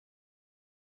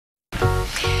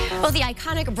Well, the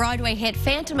iconic Broadway hit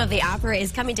Phantom of the Opera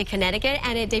is coming to Connecticut,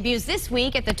 and it debuts this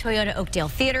week at the Toyota Oakdale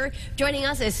Theater. Joining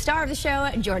us is star of the show,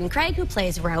 Jordan Craig, who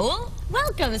plays Raoul.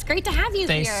 Welcome. It's great to have you here.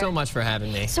 Thanks so much for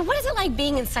having me. So what is it like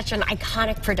being in such an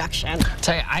iconic production?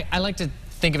 Tell you, I like to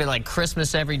think of it like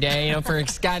Christmas every day. You know, for a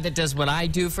guy that does what I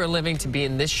do for a living, to be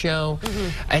in this show,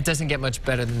 it doesn't get much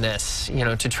better than this. You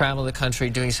know, to travel the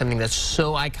country doing something that's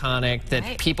so iconic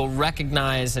that people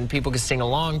recognize and people can sing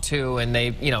along to, and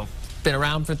they, you know, been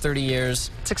around for 30 years.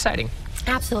 It's exciting.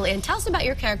 Absolutely. And tell us about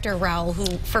your character, Raoul, who,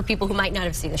 for people who might not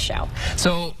have seen the show.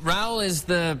 So Raoul is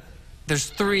there's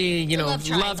three, you know,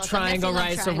 love triangle,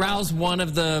 right? So Raoul's one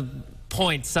of the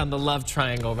points on the love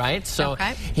triangle, right? So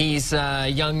he's a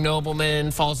young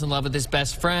nobleman, falls in love with his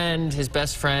best friend. His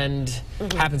best friend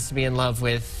happens to be in love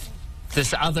with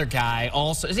this other guy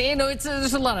also. You know,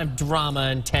 there's a lot of drama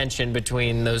and tension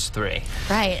between those three.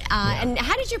 Right. And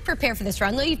how did you prepare for this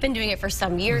run? I know you've been doing it for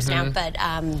some years now, but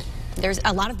there's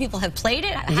a lot of people have played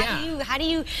it. How do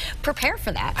you prepare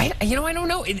for that? I don't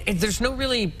know. There's no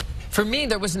really... For me,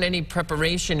 there wasn't any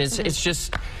preparation. It's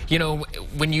just, you know,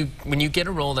 when you get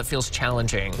a role that feels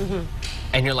challenging,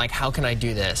 and you're like, how can I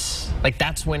do this? Like,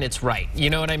 that's when it's right. You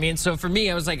know what I mean? So for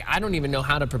me, I was like, I don't even know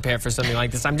how to prepare for something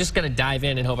like this. I'm just going to dive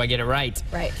in and hope I get it right.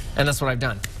 Right. And that's what I've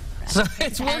done. So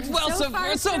it's worked well so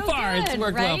far. It's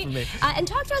worked well for me. And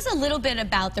talk to us a little bit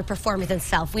about the performance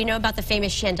itself. We know about the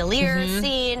famous chandelier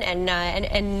scene,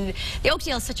 and the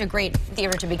Oakdale is such a great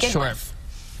theater to begin with.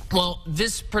 Well,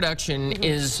 this production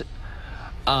is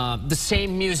the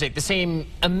same music, the same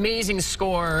amazing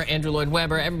score, Andrew Lloyd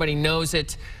Webber, everybody knows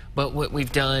it, but what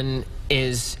we've done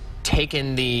is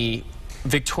taken the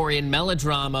Victorian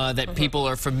melodrama that people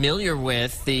are familiar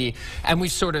with, and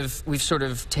we've sort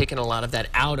of taken a lot of that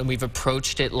out, and we've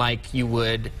approached it like you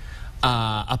would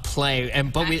a play,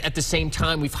 but at the same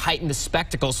time we've heightened the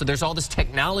spectacle. So there's all this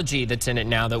technology that's in it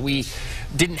now that we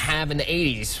didn't have in the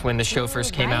 80s when the show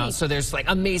first came out. So there's like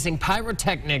amazing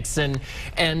pyrotechnics and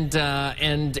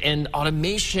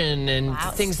automation and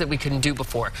things that we couldn't do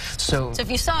before. So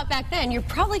if you saw it back then, you're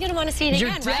probably going to want to see it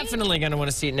again, right? You're definitely going to want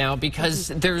to see it now,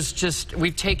 because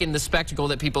we've taken the spectacle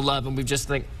that people love and we've just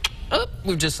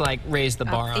we've just like raised the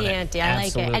bar on it. I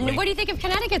like it. And what do you think of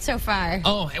Connecticut so far?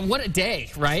 Oh, and what a day,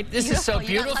 right? This is so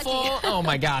beautiful. Oh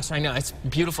my gosh, I know, it's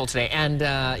beautiful today. And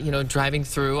you know, driving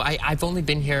through, I've only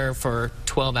been here for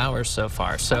 12 hours so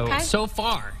far. So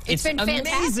far, it's been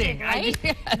amazing, right?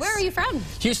 Yes. Where are you from?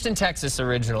 Houston, Texas,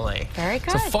 originally. Very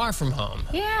good. So far from home.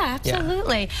 Yeah,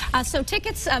 absolutely. So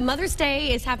tickets, Mother's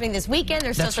Day is happening this weekend.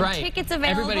 There's still some tickets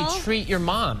available. Everybody treat your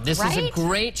mom. This is a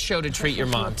great show to treat your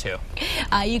mom to.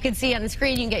 You can see on the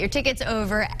screen, you can get your tickets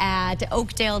over at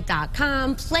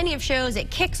Oakdale.com. Plenty of shows. It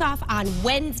kicks off on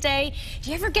Wednesday. Do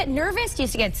you ever get nervous? Do you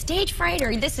get stage fright,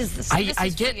 or this is I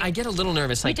get a little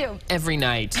nervous like every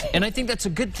night, and I think that's a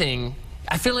good thing.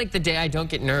 I feel like the day I don't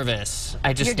get nervous,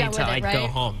 I just need to like go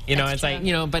home. You know, it's like,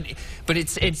 you know, but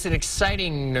it's an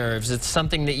exciting nerves. It's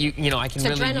something that you know I can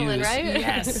really adrenaline, use.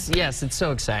 Right? Yes, it's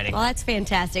so exciting. Well, that's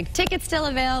fantastic. Tickets still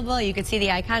available. You can see the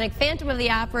iconic Phantom of the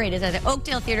Opera. It is at the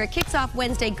Oakdale Theater. It kicks off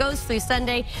Wednesday, goes through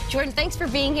Sunday. Jordan, thanks for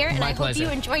being here, and I hope you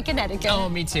enjoy Connecticut. Oh,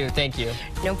 me too. Thank you.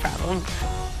 No problem.